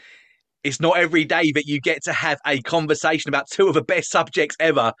It's not every day that you get to have a conversation about two of the best subjects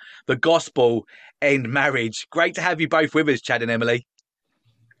ever, the gospel and marriage. Great to have you both with us, Chad and Emily.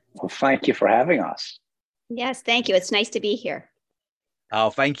 Well, thank you for having us. Yes, thank you. It's nice to be here. Oh,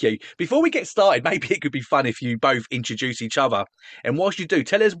 thank you. Before we get started, maybe it could be fun if you both introduce each other. And whilst you do,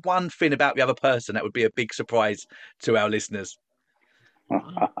 tell us one thing about the other person. That would be a big surprise to our listeners.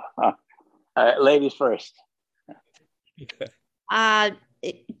 Ladies first. Uh,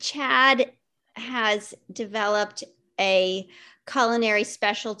 Chad has developed a culinary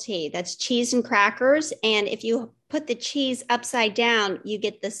specialty that's cheese and crackers. And if you put the cheese upside down, you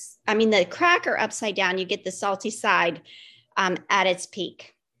get this, the cracker upside down, you get the salty side at its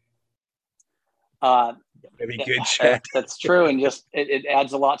peak. Very good, Chad. That's true. And just it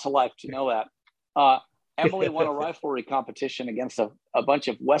adds a lot to life to know that. Emily won a riflery competition against a bunch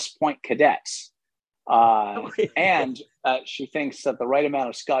of West Point cadets. And she thinks that the right amount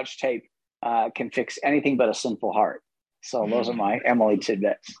of Scotch tape can fix anything but a sinful heart. So those are my Emily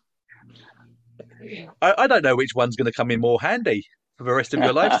tidbits. I don't know which one's going to come in more handy for the rest of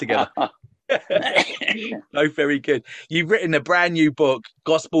your lives together. Oh, very good. You've written a brand new book,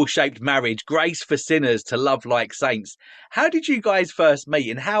 Gospel Shaped Marriage, Grace for Sinners to Love Like Saints. How did you guys first meet,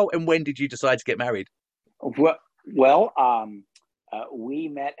 and how and when did you decide to get married? Well, we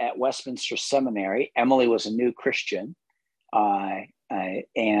met at Westminster Seminary. Emily was a new Christian.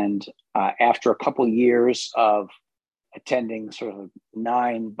 And after a couple of years of attending sort of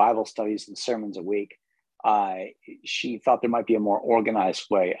 9 Bible studies and sermons a week, she thought there might be a more organized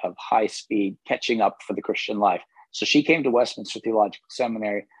way of high speed catching up for the Christian life. So she came to Westminster Theological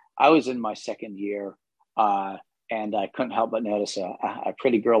Seminary. I was in my second year, and I couldn't help but notice a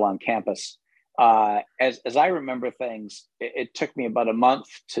pretty girl on campus. As I remember things, it took me about a month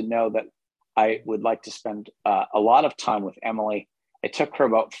to know that I would like to spend a lot of time with Emily. It took her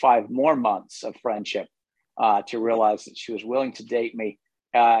about 5 more months of friendship to realize that she was willing to date me,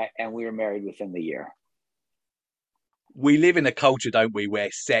 and we were married within the year. We live in a culture, don't we, where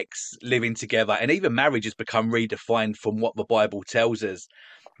sex, living together, and even marriage has become redefined from what the Bible tells us.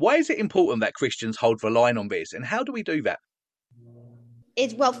 Why is it important that Christians hold the line on this, and how do we do that?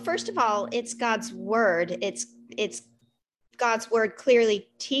 Well, first of all, it's God's word. It's God's word clearly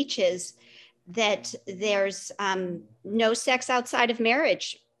teaches that there's no sex outside of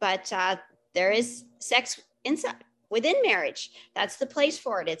marriage, but there is sex inside within marriage. That's the place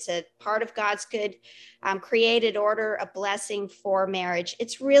for it. It's a part of God's good created order, a blessing for marriage.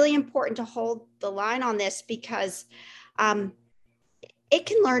 It's really important to hold the line on this because it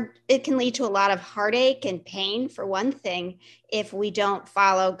can lead to a lot of heartache and pain, for one thing, if we don't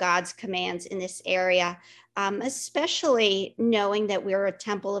follow God's commands in this area, especially knowing that we're a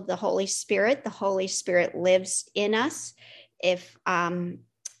temple of the Holy Spirit. The Holy Spirit lives in us.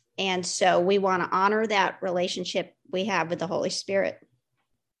 And so we want to honor that relationship we have with the Holy Spirit.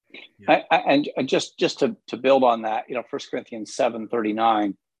 Yeah. And just to build on that, 1 Corinthians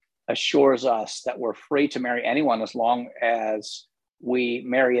 7:39 assures us that we're free to marry anyone as long as we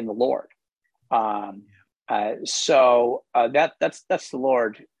marry in the Lord. So that's the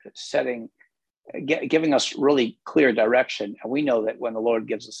Lord giving us really clear direction. And we know that when the Lord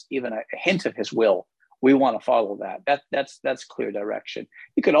gives us even a hint of his will, we want to follow that. That's clear direction.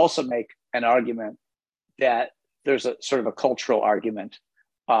 You could also make an argument that there's a sort of a cultural argument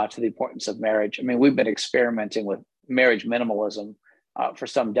to the importance of marriage. I mean, we've been experimenting with marriage minimalism for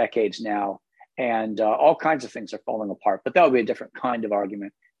some decades now, and all kinds of things are falling apart. But that would be a different kind of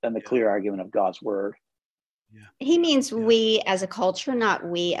argument than the clear argument of God's word. Yeah. He means we as a culture, not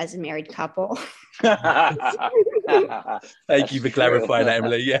we as a married couple. Thank you for clarifying that,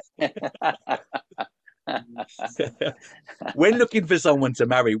 Emily. Yeah. When looking for someone to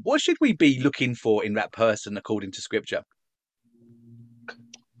marry, what should we be looking for in that person according to Scripture?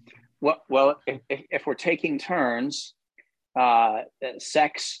 Well, if we're taking turns,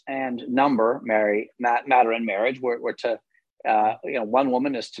 sex and number matter in marriage. We're to one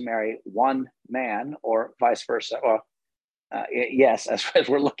woman is to marry one man, or vice versa. Or yes, as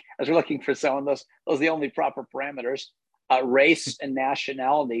we're looking for someone, those are the only proper parameters. Race and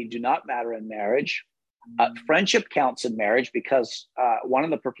nationality do not matter in marriage. Friendship counts in marriage because one of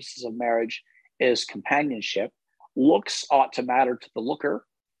the purposes of marriage is companionship. Looks ought to matter to the looker.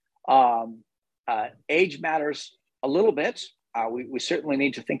 Age matters a little bit. We certainly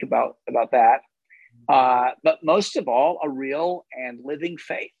need to think about that. But most of all, a real and living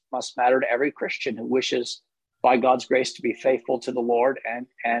faith must matter to every Christian who wishes, by God's grace, to be faithful to the Lord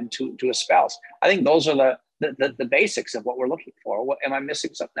and to a spouse. I think those are the basics of what we're looking for. Am I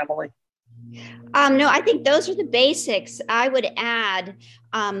missing something, Emily? No, I think those are the basics. I would add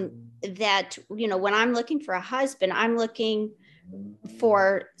that, when I'm looking for a husband, I'm looking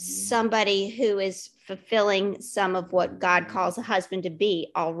for somebody who is fulfilling some of what God calls a husband to be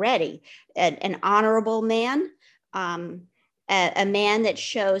already. An honorable man, a man that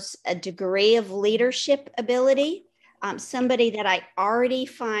shows a degree of leadership ability, somebody that I already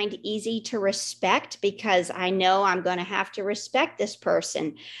find easy to respect because I know I'm going to have to respect this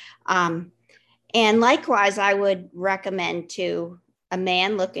person. And likewise, I would recommend to a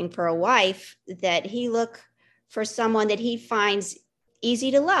man looking for a wife that he look for someone that he finds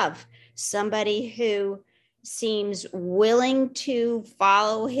easy to love, somebody who seems willing to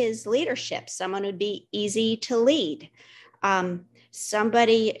follow his leadership, someone who'd be easy to lead,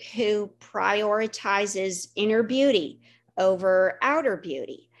 somebody who prioritizes inner beauty over outer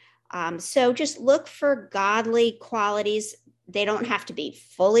beauty. So just look for godly qualities. They don't have to be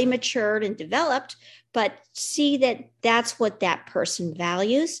fully matured and developed, but see that that's what that person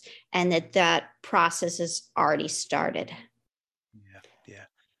values and that process has already started. Yeah,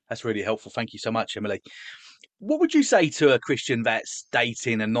 that's really helpful. Thank you so much, Emily. What would you say to a Christian that's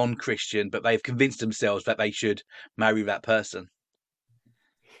dating a non-Christian, but they've convinced themselves that they should marry that person?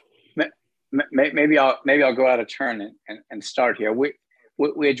 Maybe I'll go out of turn and start here.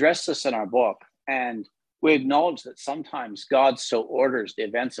 We address this in our book, and we acknowledge that sometimes God so orders the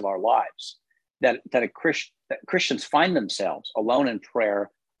events of our lives that Christians find themselves alone in prayer,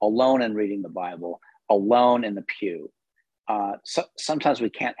 alone in reading the Bible, alone in the pew. Sometimes we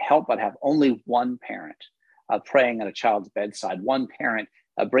can't help but have only one parent praying at a child's bedside, one parent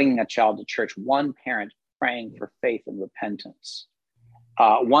bringing a child to church, one parent praying for faith and repentance,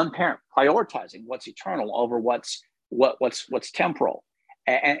 one parent prioritizing what's eternal over what's temporal.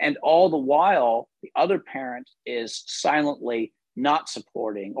 And all the while, the other parent is silently not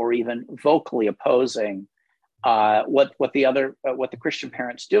supporting or even vocally opposing what the Christian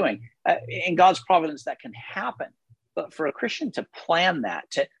parent's doing. In God's providence, that can happen. But for a Christian to plan that,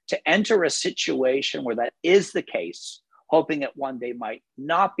 to enter a situation where that is the case, hoping it one day might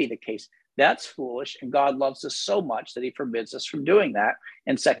not be the case, that's foolish. And God loves us so much that he forbids us from doing that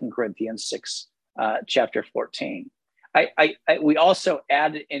in 2 Corinthians 6, chapter 14. We also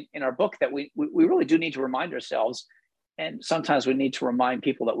add in our book that we really do need to remind ourselves, and sometimes we need to remind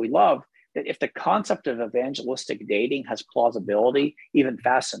people that we love, that if the concept of evangelistic dating has plausibility, even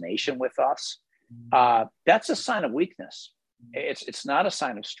fascination with us, that's a sign of weakness. It's not a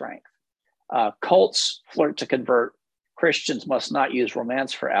sign of strength. Cults flirt to convert. Christians must not use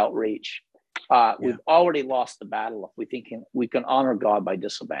romance for outreach. We've already lost the battle if we think we can honor God by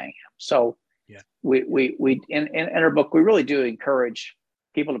disobeying him. So we in our book, we really do encourage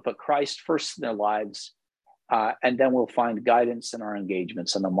people to put Christ first in their lives, and then we'll find guidance in our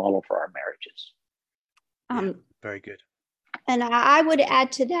engagements and a model for our marriages. Very good. And I would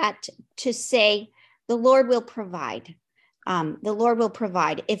add to that to say the Lord will provide. The Lord will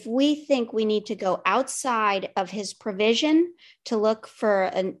provide. If we think we need to go outside of his provision to look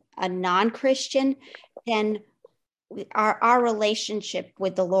for a non-Christian, then our relationship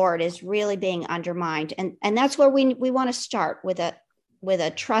with the Lord is really being undermined. And that's where we want to start with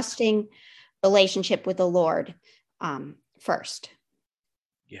a trusting relationship with the Lord first.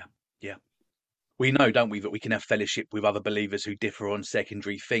 Yeah. We know, don't we, that we can have fellowship with other believers who differ on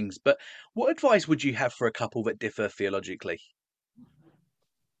secondary things. But what advice would you have for a couple that differ theologically?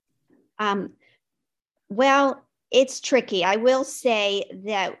 Well, it's tricky. I will say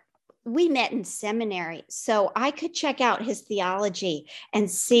that we met in seminary, so I could check out his theology and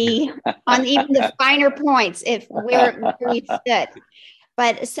see on even the finer points if where we stood.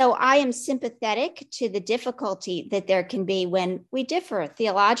 But so I am sympathetic to the difficulty that there can be when we differ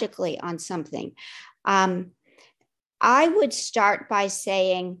theologically on something. I would start by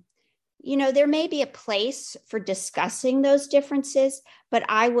saying, there may be a place for discussing those differences, but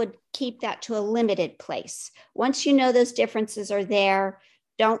I would keep that to a limited place. Once you know those differences are there,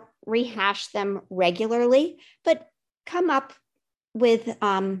 don't rehash them regularly, but come up with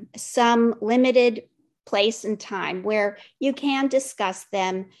some limited place and time where you can discuss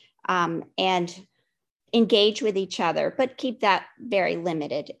them and engage with each other, but keep that very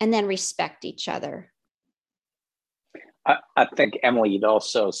limited and then respect each other. I think, Emily, you'd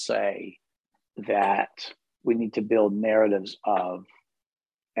also say that we need to build narratives of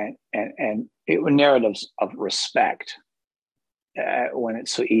narratives of respect when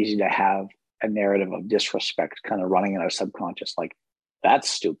it's so easy to have a narrative of disrespect kind of running in our subconscious, like, that's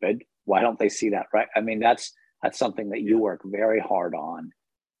stupid. Why don't they see that? Right. I mean, that's something that you work very hard on.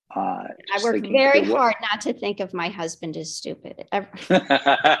 I work very hard not to think of my husband as stupid.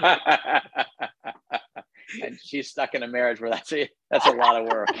 And she's stuck in a marriage where that's a lot of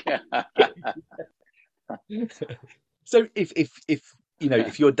work. So if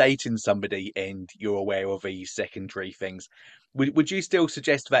if you're dating somebody and you're aware of these secondary things, would you still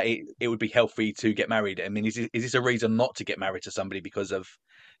suggest that it would be healthy to get married? I mean, is this a reason not to get married to somebody because of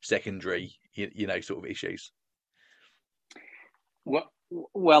secondary, sort of issues?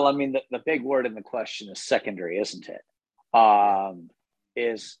 Well, I mean, the big word in the question is secondary, isn't it?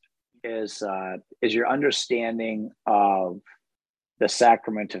 Is your understanding of the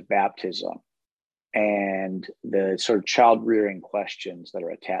sacrament of baptism and the sort of child rearing questions that are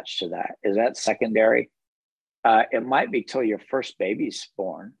attached to that, is that secondary? It might be till your first baby's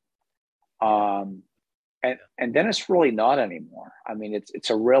born, and then it's really not anymore. I mean, it's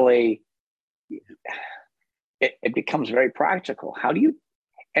a really, it becomes very practical. How do you,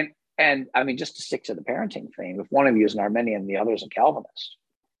 and I mean, just to stick to the parenting theme, if one of you is an Arminian and the other is a Calvinist,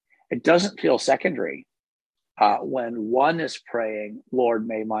 it doesn't feel secondary when one is praying, Lord,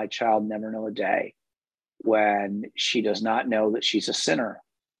 may my child never know a day when she does not know that she's a sinner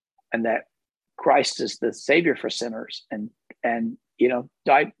and that Christ is the savior for sinners and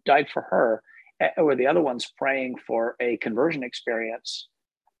died for her, or the other one's praying for a conversion experience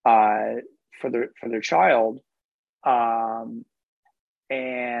for their child, and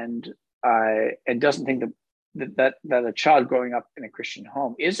doesn't think that a child growing up in a Christian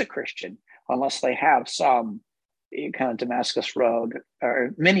home is a Christian unless they have some kind of Damascus Road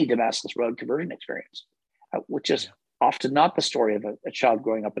or mini Damascus Road conversion experience, which is often not the story of a child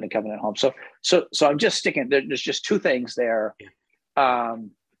growing up in a covenant home. So I'm just sticking. There's just two things there.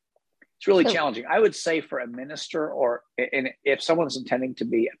 It's really challenging. I would say for a minister and if someone's intending to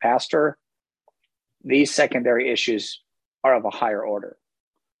be a pastor, these secondary issues are of a higher order.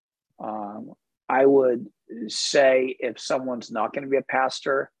 I would say if someone's not going to be a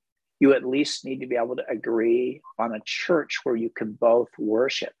pastor, you at least need to be able to agree on a church where you can both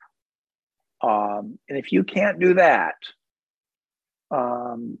worship. And if you can't do that,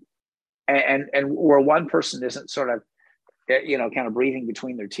 and where one person isn't sort of, kind of breathing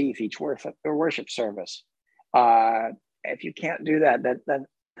between their teeth each worship service, if you can't do that, then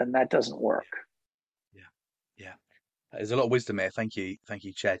that doesn't work. Yeah. There's a lot of wisdom there. Thank you,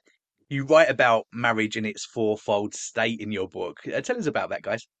 Chad. You write about marriage in its fourfold state in your book. Tell us about that,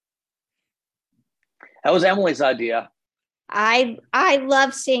 guys. That was Emily's idea. I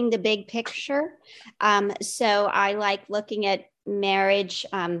love seeing the big picture. So I like looking at marriage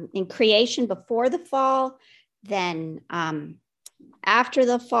in creation before the fall, then after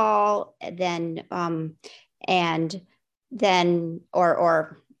the fall, then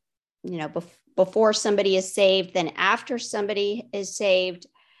before somebody is saved, then after somebody is saved,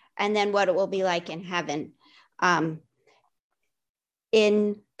 and then what it will be like in heaven.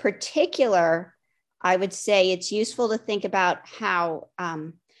 In particular, I would say it's useful to think about how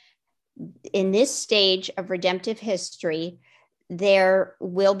in this stage of redemptive history, there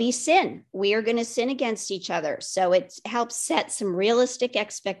will be sin. We are going to sin against each other. So it helps set some realistic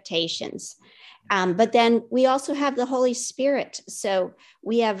expectations. But then we also have the Holy Spirit. So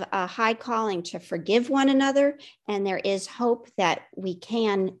we have a high calling to forgive one another. And there is hope that we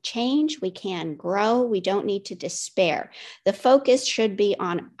can change, we can grow, we don't need to despair. The focus should be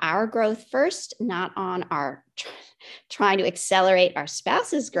on our growth first, not on our trying to accelerate our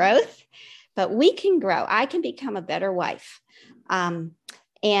spouse's growth, but we can grow. I can become a better wife.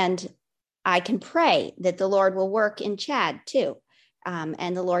 And I can pray that the Lord will work in Chad too.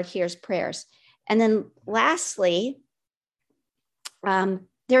 And the Lord hears prayers. And then lastly,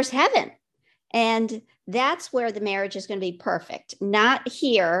 there's heaven. And that's where the marriage is going to be perfect, not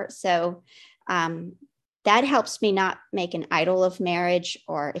here. So that helps me not make an idol of marriage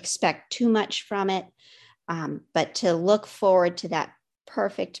or expect too much from it, but to look forward to that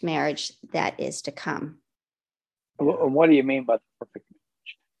perfect marriage that is to come. What do you mean by the perfect marriage?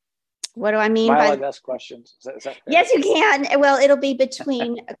 What do I mean by that? Ask questions. Is that yes, you can. Well, it'll be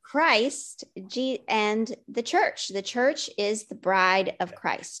between Christ and the church. The church is the bride of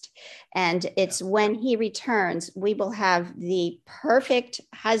Christ. And it's when he returns, we will have the perfect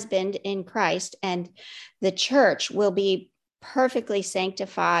husband in Christ, and the church will be perfectly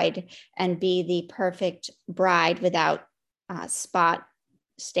sanctified and be the perfect bride without spot,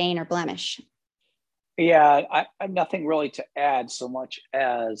 stain, or blemish. Yeah, I have nothing really to add so much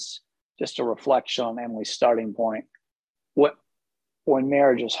as just a reflection on Emily's starting point. When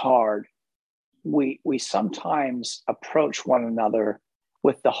marriage is hard, we sometimes approach one another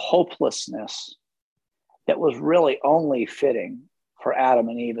with the hopelessness that was really only fitting for Adam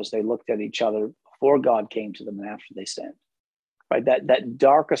and Eve as they looked at each other before God came to them and after they sinned. Right, that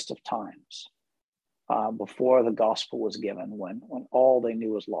darkest of times, before the gospel was given, when all they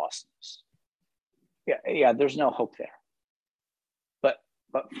knew was lostness. Yeah, there's no hope there. But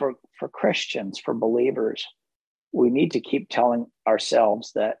for Christians, for believers, we need to keep telling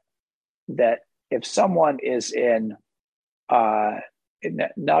ourselves that if someone is not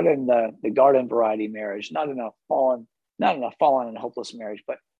in the garden variety marriage, not in a fallen and hopeless marriage,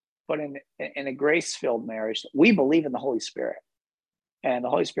 but in a grace-filled marriage, we believe in the Holy Spirit. And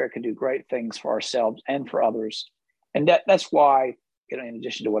the Holy Spirit can do great things for ourselves and for others. And that's why, in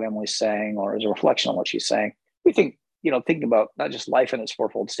addition to what Emily's saying, or as a reflection on what she's saying, we think, thinking about not just life in its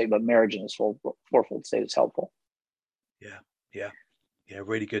fourfold state, but marriage in its fourfold state is helpful. Yeah,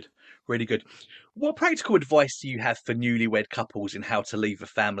 really good. Really good. What practical advice do you have for newlywed couples in how to leave a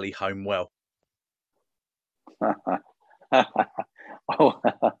family home well? Well,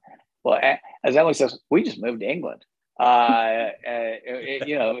 as Emily says, we just moved to England. That's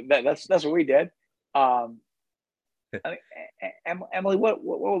what we did. Emily, what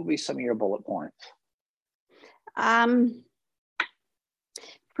would be some of your bullet points? I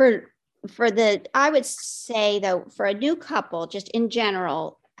would say, though, for a new couple, just in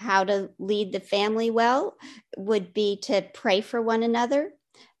general, how to lead the family well would be to pray for one another,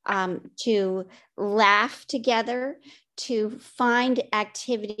 to laugh together, to find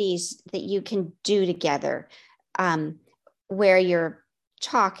activities that you can do together, where you're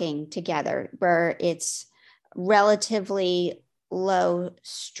talking together, where it's relatively low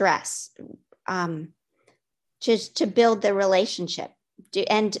stress, just to build the relationship.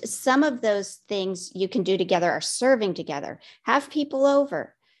 And some of those things you can do together are serving together, have people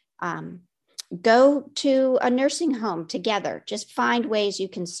over, go to a nursing home together, just find ways you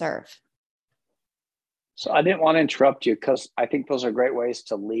can serve. So I didn't want to interrupt you because I think those are great ways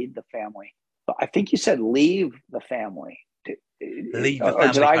to lead the family. But I think you said leave the family. Leave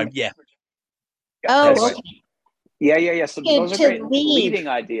the family home, yeah. Oh, okay. Yeah. So those are great leading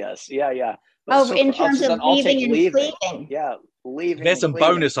ideas. Yeah. But so in terms of leaving and leaving. Yeah, leaving. There's some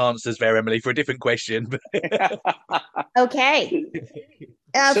bonus answers there, Emily, for a different question. Okay.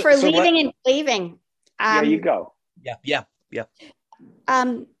 For leaving and leaving. Yeah, you go. Yeah.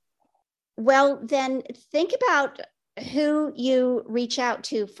 Well, then think about who you reach out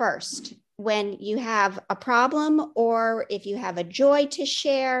to first when you have a problem, or if you have a joy to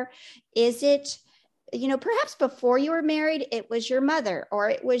share. Is it, perhaps before you were married, it was your mother, or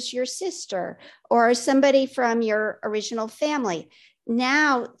it was your sister, or somebody from your original family.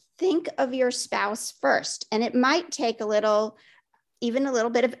 Now think of your spouse first, and it might take even a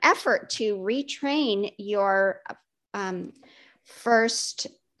little bit of effort to retrain your first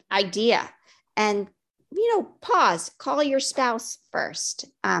idea, and pause, call your spouse first.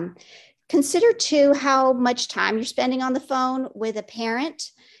 Consider too how much time you're spending on the phone with a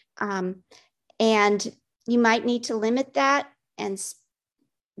parent, and you might need to limit that,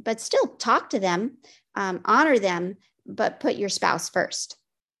 but still talk to them, honor them, but put your spouse first.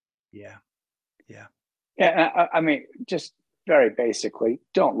 Yeah. I mean, just very basically,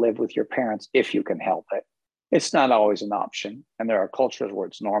 don't live with your parents if you can help it. It's not always an option, and there are cultures where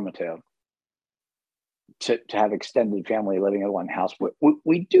it's normative to have extended family living in one house.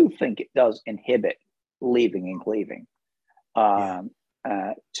 We do think it does inhibit leaving and cleaving,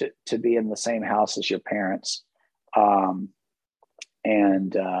 to be in the same house as your parents,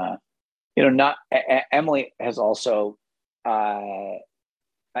 Emily has also, I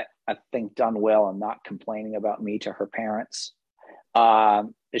think, done well in not complaining about me to her parents.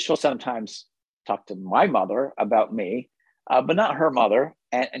 She'll sometimes talk to my mother about me, but not her mother.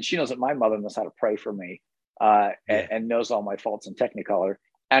 And she knows that my mother knows how to pray for me, and knows all my faults in Technicolor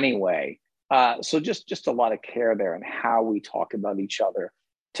anyway. So just a lot of care there and how we talk about each other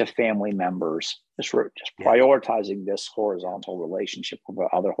to family members, just prioritizing this horizontal relationship over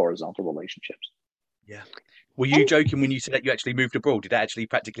other horizontal relationships. Yeah. Were you joking when you said that you actually moved abroad? Did that actually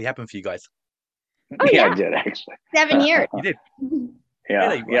practically happen for you guys? Oh, yeah. I did, actually. 7 years. You did? Yeah.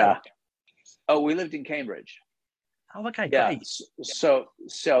 Really? Wow. Yeah. Oh, we lived in Cambridge. Oh, okay. Yeah. Great. So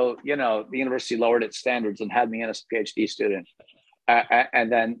the university lowered its standards and had me in as a PhD student.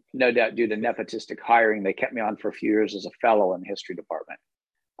 And then, no doubt, due to nepotistic hiring, they kept me on for a few years as a fellow in the history department.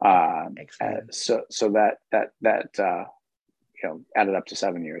 Excellent. So that added up to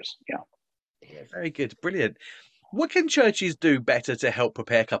 7 years. Yeah. Very good. Brilliant. What can churches do better to help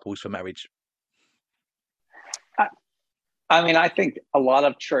prepare couples for marriage? I think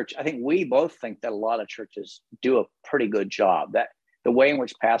we both think that a lot of churches do a pretty good job. That the way in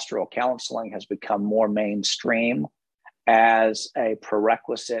which pastoral counseling has become more mainstream, as a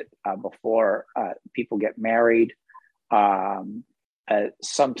prerequisite before people get married.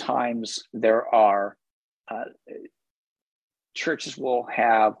 Sometimes there are churches will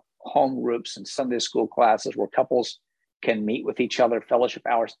have home groups and Sunday school classes where couples can meet with each other, fellowship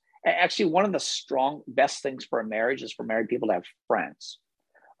hours. Actually, one of the best things for a marriage is for married people to have friends.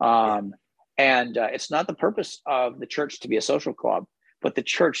 And it's not the purpose of the church to be a social club, but the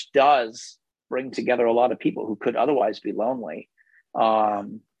church does bring together a lot of people who could otherwise be lonely.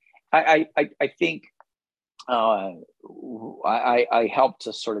 I think I helped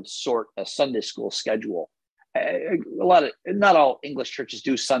to sort of sort a Sunday school schedule. Not all English churches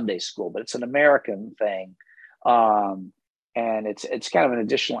do Sunday school, but it's an American thing. And it's kind of an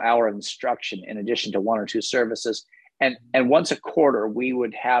additional hour of instruction in addition to one or two services. And once a quarter, we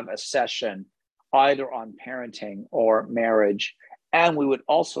would have a session either on parenting or marriage. And we would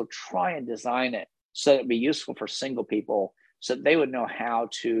also try and design it so that it'd be useful for single people, so that they would know how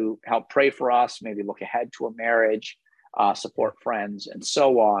to help pray for us, maybe look ahead to a marriage, support friends, and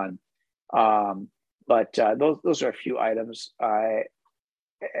so on. But those are a few items.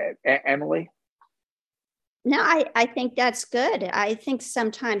 Emily? No, I think that's good. I think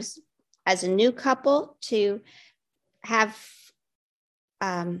sometimes as a new couple to have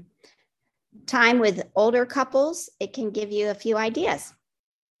time with older couples, it can give you a few ideas.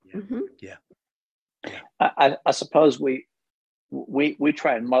 Yeah. I suppose we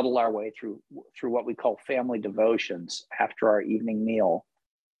try and muddle our way through what we call family devotions after our evening meal.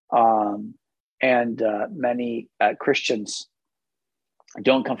 And many Christians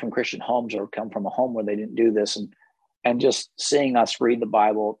don't come from Christian homes or come from a home where they didn't do this. And just seeing us read the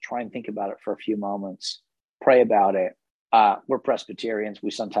Bible, try and think about it for a few moments, pray about it. We're Presbyterians.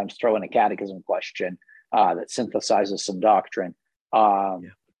 We sometimes throw in a catechism question that synthesizes some doctrine.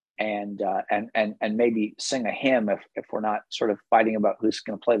 And maybe sing a hymn if we're not sort of fighting about who's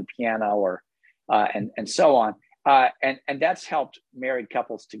going to play the piano or and so on. And that's helped married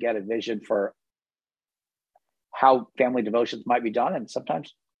couples to get a vision for how family devotions might be done, and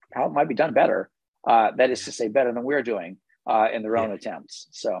sometimes how it might be done better. That is to say, better than we're doing in their own attempts.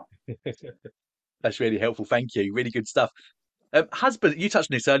 So that's really helpful. Thank you. Really good stuff. Husband, you touched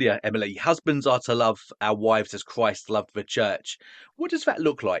on this earlier, Emily. Husbands are to love our wives as Christ loved the church. What does that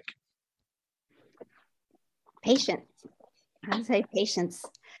look like? Patience. I'd say patience.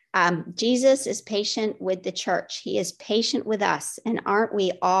 Jesus is patient with the church. He is patient with us. And aren't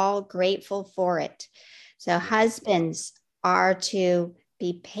we all grateful for it? So husbands are to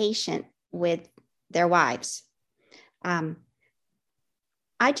be patient with their wives. I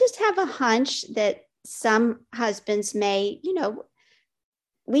just have a hunch that some husbands may,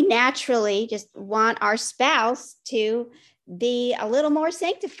 we naturally just want our spouse to be a little more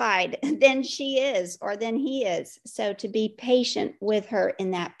sanctified than she is or than he is. So to be patient with her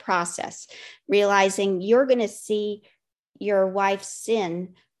in that process, realizing you're going to see your wife's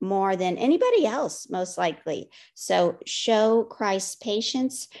sin more than anybody else, most likely. So show Christ's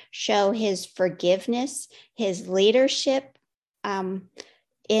patience, show his forgiveness, his leadership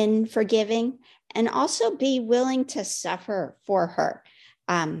in forgiving, and also be willing to suffer for her.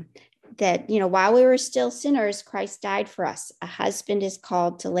 That, while we were still sinners, Christ died for us. A husband is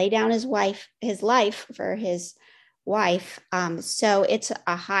called to lay down his life for his wife. So it's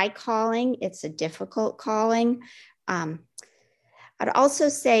a high calling. It's a difficult calling. I'd also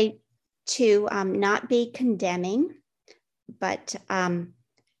say to not be condemning, but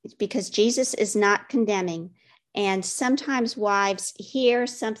because Jesus is not condemning. And sometimes wives hear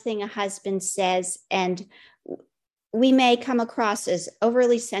something a husband says, and we may come across as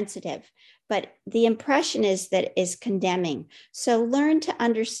overly sensitive, but the impression is that is condemning. So learn to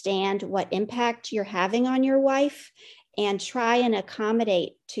understand what impact you're having on your wife and try and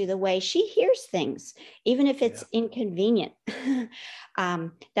accommodate to the way she hears things, even if it's inconvenient.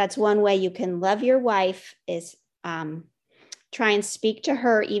 That's one way you can love your wife is try and speak to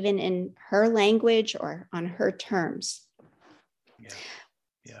her even in her language or on her terms.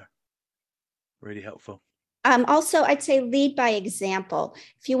 Yeah. Really helpful. Also, I'd say lead by example.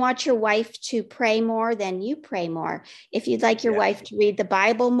 If you want your wife to pray more, then you pray more. If you'd like your wife to read the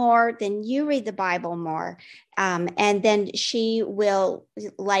Bible more, then you read the Bible more. And then she will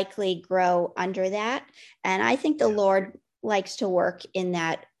likely grow under that. And I think the Lord likes to work in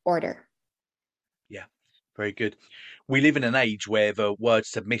that order. Yeah, very good. We live in an age where the word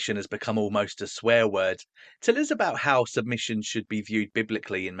submission has become almost a swear word. Tell us about how submission should be viewed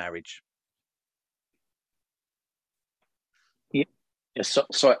biblically in marriage.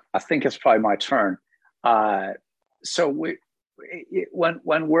 So I think it's probably my turn. So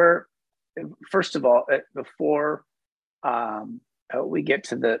when we're, first of all, before we get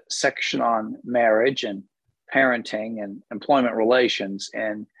to the section on marriage and parenting and employment relations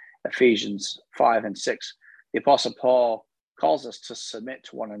in Ephesians 5 and 6. The Apostle Paul calls us to submit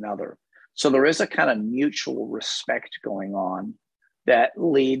to one another. So there is a kind of mutual respect going on that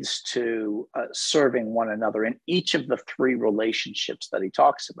leads to serving one another in each of the three relationships that he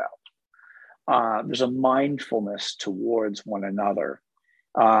talks about. There's a mindfulness towards one another.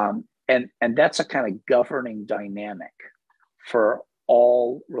 And that's a kind of governing dynamic for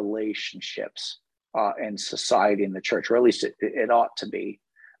all relationships in society and the church, or at least it ought to be.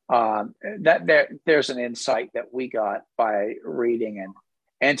 There's an insight that we got by reading an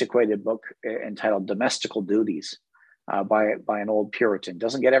antiquated book entitled Domestical Duties by an old Puritan.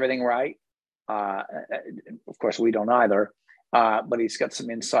 Doesn't get everything right. Of course, we don't either. But he's got some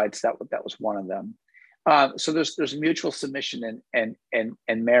insights that was one of them. So there's mutual submission and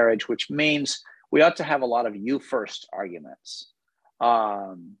marriage, which means we ought to have a lot of you first arguments.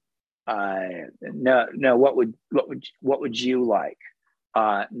 No, what would you like?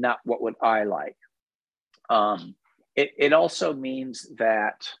 Not what would I like. It also means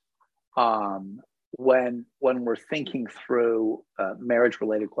that when we're thinking through marriage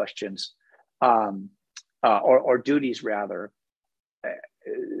related questions or duties rather,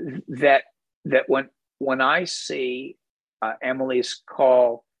 that when I see Emily's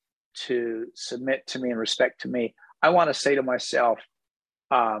call to submit to me and respect to me, I want to say to myself,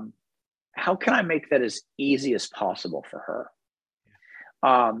 how can I make that as easy as possible for her?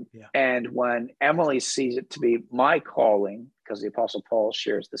 And when Emily sees it to be my calling, because the Apostle Paul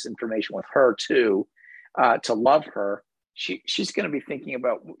shares this information with her too, to love her, she's going to be thinking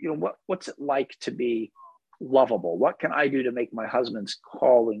about, what's it like to be lovable? What can I do to make my husband's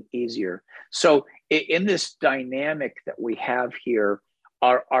calling easier? So in this dynamic that we have here,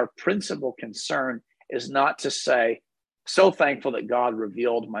 our principal concern is not to say, so thankful that God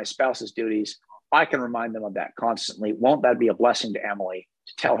revealed my spouse's duties. I can remind them of that constantly. Won't that be a blessing to Emily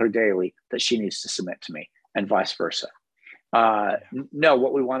to tell her daily that she needs to submit to me, and vice versa? No,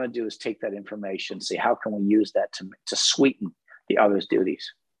 what we want to do is take that information, see how can we use that to sweeten the other's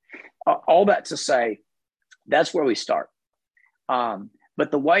duties. All that to say, that's where we start.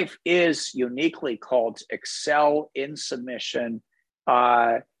 But the wife is uniquely called to excel in submission,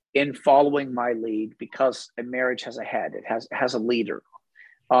 in following my lead, because a marriage has a head, it has a leader.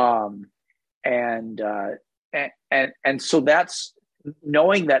 And so that's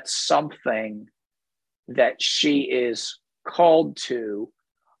knowing that's something that she is called to.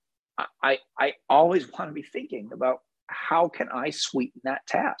 I always want to be thinking about how can I sweeten that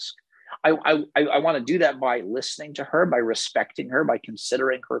task. I want to do that by listening to her, by respecting her, by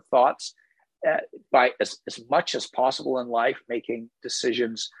considering her thoughts, by as much as possible in life, making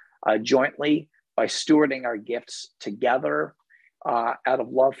decisions jointly, by stewarding our gifts together out of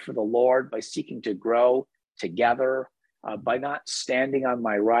love for the Lord, by seeking to grow together, by not standing on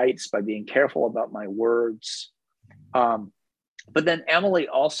my rights, by being careful about my words. But then Emily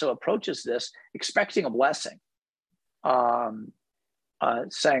also approaches this expecting a blessing,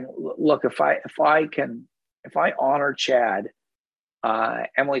 saying, look, if I honor Chad,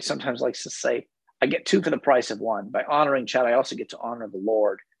 Emily sometimes likes to say, I get two for the price of one. By honoring Chad, I also get to honor the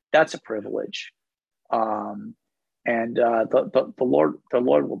Lord. That's a privilege. And the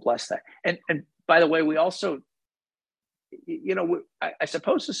Lord will bless that. And by the way, we also, I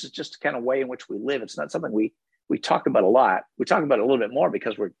suppose this is just the kind of way in which we live. It's not something we talk about a lot. We talk about it a little bit more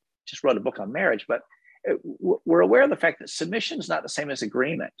because we just wrote a book on marriage, but we're aware of the fact that submission is not the same as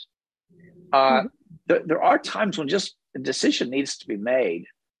agreement. There are times when just a decision needs to be made,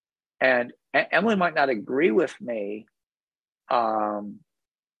 and Emily might not agree with me,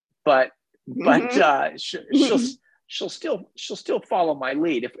 but she'll still follow my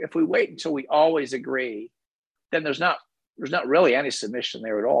lead. If we wait until we always agree, then there's not really any submission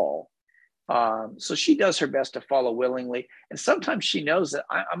there at all. So she does her best to follow willingly, and sometimes she knows that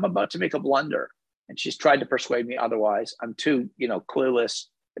I'm about to make a blunder, and she's tried to persuade me otherwise. I'm too clueless.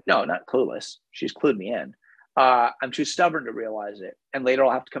 No, not clueless. She's clued me in. I'm too stubborn to realize it, and later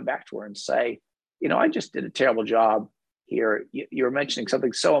I'll have to come back to her and say, I just did a terrible job here. You were mentioning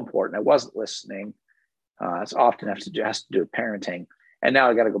something so important. I wasn't listening. It's often has to do with parenting, and now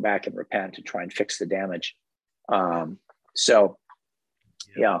I got to go back and repent and try and fix the damage. So,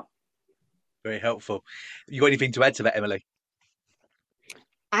 yeah. Very helpful. You got anything to add to that, Emily?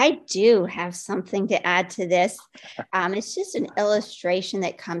 I do have something to add to this. It's just an illustration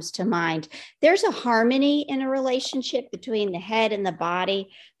that comes to mind. There's a harmony in a relationship between the head and the body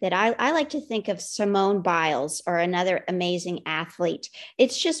that I like to think of Simone Biles or another amazing athlete.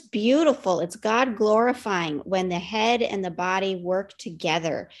 It's just beautiful. It's God glorifying when the head and the body work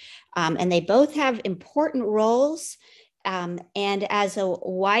together. And they both have important roles. And as a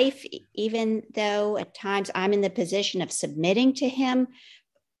wife, even though at times I'm in the position of submitting to him,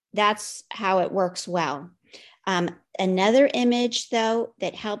 that's how it works well. Another image, though,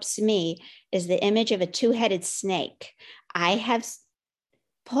 that helps me is the image of a two-headed snake. I have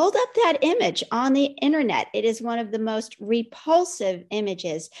pulled up that image on the internet. It is one of the most repulsive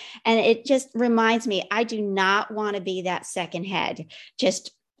images. And it just reminds me, I do not want to be that second head,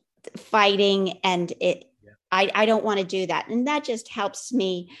 just fighting. And I don't want to do that. And that just helps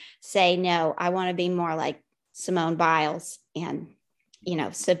me say, no, I want to be more like Simone Biles and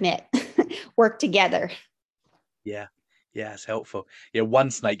submit, work together. Yeah. Yeah, it's helpful. Yeah, one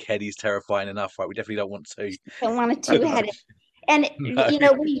snake head is terrifying enough, right? We definitely don't want to. Don't want a two-headed. And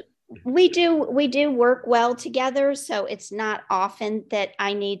No. we do work well together, so it's not often that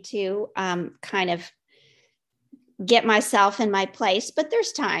I need to kind of get myself in my place, but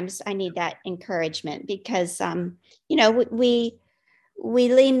there's times I need that encouragement because we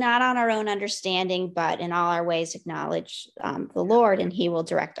lean not on our own understanding, but in all our ways acknowledge the Lord, and he will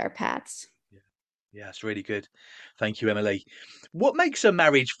direct our paths. Yeah, it's really good. Thank you, Emily. What makes a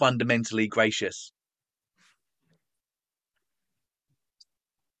marriage fundamentally gracious?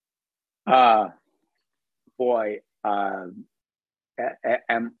 Boy,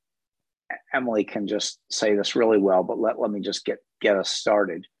 Emily can just say this really well, but let me just get us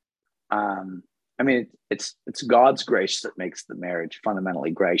started. I mean, it's God's grace that makes the marriage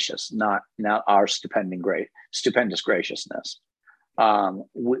fundamentally gracious, not our stupendous graciousness.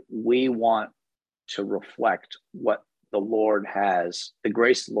 We want to reflect what the Lord has, the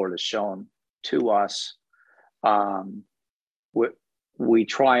grace the Lord has shown to us. We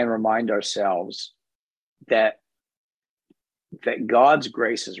try and remind ourselves that God's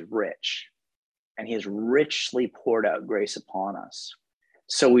grace is rich, and he has richly poured out grace upon us.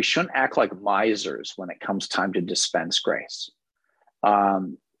 So we shouldn't act like misers when it comes time to dispense grace.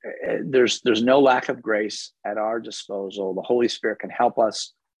 There's no lack of grace at our disposal. The Holy Spirit can help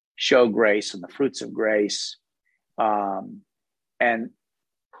us show grace and the fruits of grace. And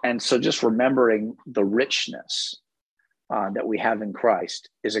so just remembering the richness that we have in Christ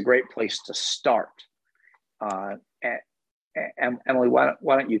is a great place to start. Emily, why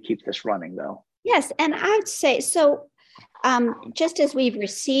don't you keep this running, though? Yes, and I would say, so just as we've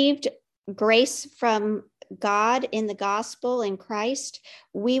received grace from God in the gospel in Christ,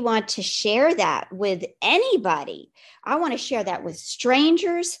 we want to share that with anybody. I want to share that with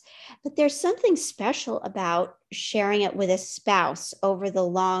strangers, but there's something special about sharing it with a spouse over the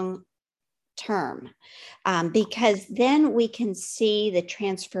long term, because then we can see the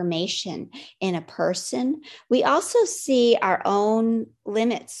transformation in a person. We also see our own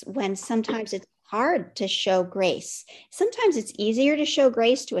limits when sometimes it's hard to show grace. Sometimes it's easier to show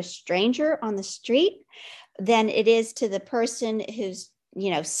grace to a stranger on the street than it is to the person who's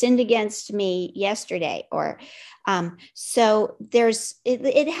sinned against me yesterday. Or so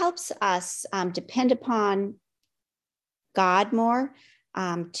it helps us depend upon God more,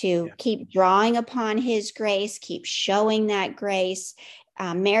 to keep drawing upon his grace, keep showing that grace.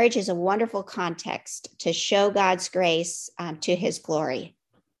 Marriage is a wonderful context to show God's grace to his glory.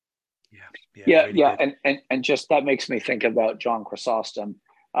 Yeah. And just that makes me think about John Chrysostom,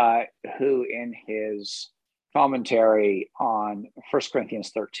 who in his commentary on 1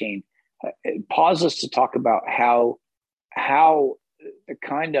 Corinthians 13 pauses to talk about how the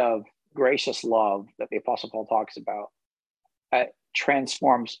kind of gracious love that the Apostle Paul talks about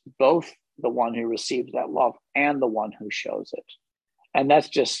transforms both the one who receives that love and the one who shows it. And that's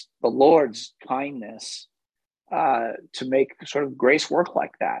just the Lord's kindness to make sort of grace work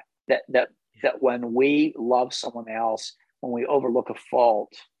like that. That when we love someone else, when we overlook a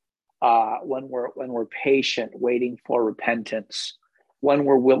fault, when we're patient, waiting for repentance, when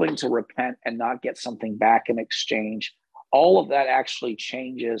we're willing to repent and not get something back in exchange, all of that actually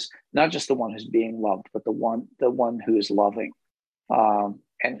changes not just the one who's being loved, but the one who is loving.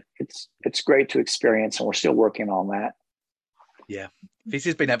 And it's great to experience, and we're still working on that. Yeah, this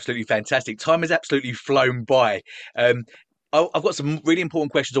has been absolutely fantastic. Time has absolutely flown by. I've got some really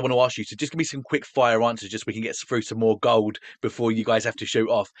important questions I want to ask you, so just give me some quick fire answers just so we can get through some more gold before you guys have to shoot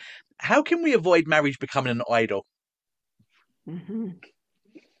off. How can we avoid marriage becoming an idol? Mm-hmm.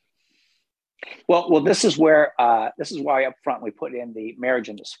 Well, this is why up front we put in the marriage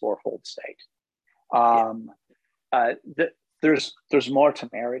in this fourfold state. Yeah. There's more to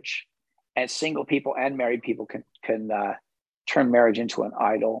marriage, and single people and married people can turn marriage into an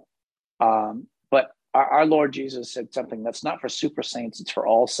idol. But our Lord Jesus said something that's not for super saints; it's for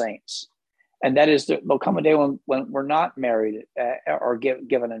all saints, and that is that there'll come a day when we're not married or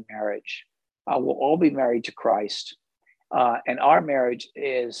given in marriage. We'll all be married to Christ, and our marriage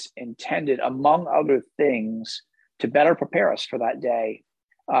is intended, among other things, to better prepare us for that day,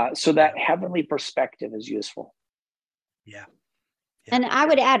 so that heavenly perspective is useful. Yeah. And I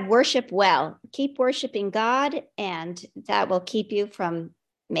would add worship well. Keep worshiping God, and that will keep you from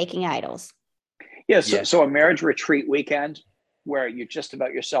making idols. So a marriage retreat weekend where you're just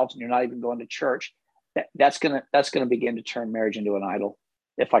about yourself and you're not even going to church, that's gonna begin to turn marriage into an idol.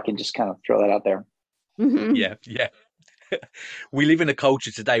 If I can just kind of throw that out there. Mm-hmm. Yeah. We live in a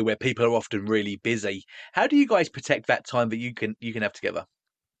culture today where people are often really busy. How do you guys protect that time that you can have together?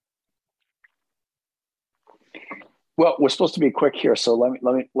 Well, we're supposed to be quick here, so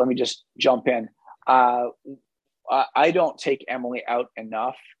let me just jump in. I don't take Emily out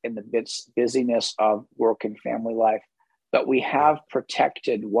enough in the busyness of work and family life, but we have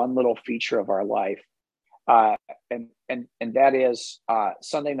protected one little feature of our life, and that is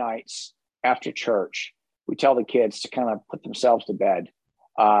Sunday nights after church. We tell the kids to kind of put themselves to bed,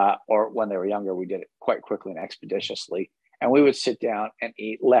 or when they were younger, we did it quite quickly and expeditiously, and we would sit down and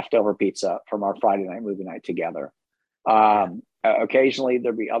eat leftover pizza from our Friday night movie night together. Occasionally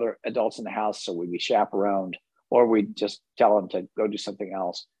there'd be other adults in the house, so we'd be chaperoned, or we'd just tell them to go do something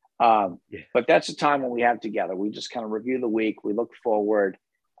else. But that's the time when we have together. We just kind of review the week. We look forward,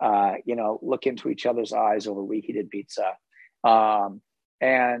 look into each other's eyes over reheated pizza,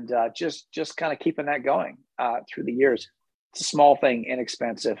 and just kind of keeping that going through the years. It's a small thing,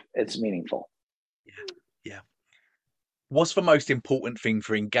 inexpensive. It's meaningful. Yeah. What's the most important thing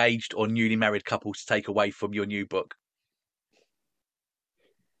for engaged or newly married couples to take away from your new book?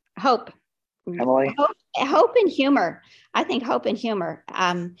 Hope. Emily? Hope and humor. I think hope and humor.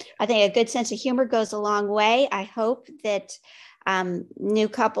 I think a good sense of humor goes a long way. I hope that new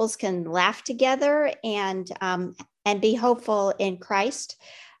couples can laugh together and be hopeful in Christ.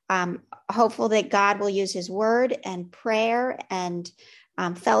 Hopeful that God will use his word and prayer and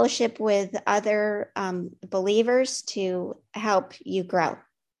fellowship with other believers to help you grow.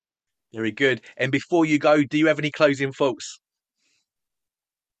 Very good. And before you go, do you have any closing thoughts?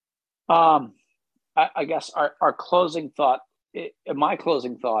 I guess our closing thought, my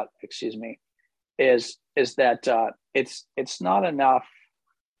closing thought, excuse me, is that it's not enough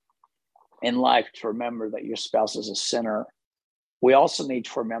in life to remember that your spouse is a sinner. We also need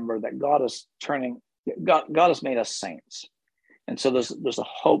to remember that God has made us saints, and so there's a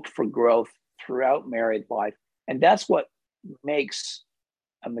hope for growth throughout married life, and that's what makes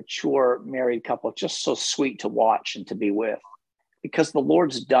a mature married couple just so sweet to watch and to be with, because the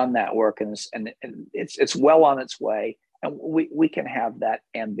Lord's done that work, and it's well on its way, and we can have that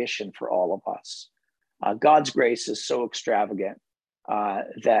ambition for all of us. God's grace is so extravagant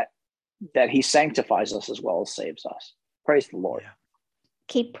that he sanctifies us as well as saves us. Praise the Lord. Yeah.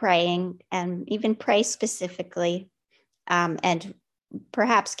 Keep praying, and even pray specifically, and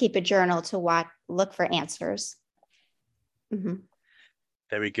perhaps keep a journal to look for answers. Mm-hmm.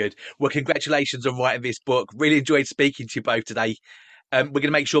 Very good. Well, congratulations on writing this book. Really enjoyed speaking to you both today. We're going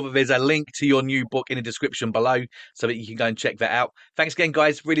to make sure that there's a link to your new book in the description below so that you can go and check that out. Thanks again,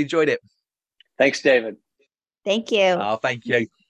 guys. Really enjoyed it. Thanks, David. Thank you. Thank you.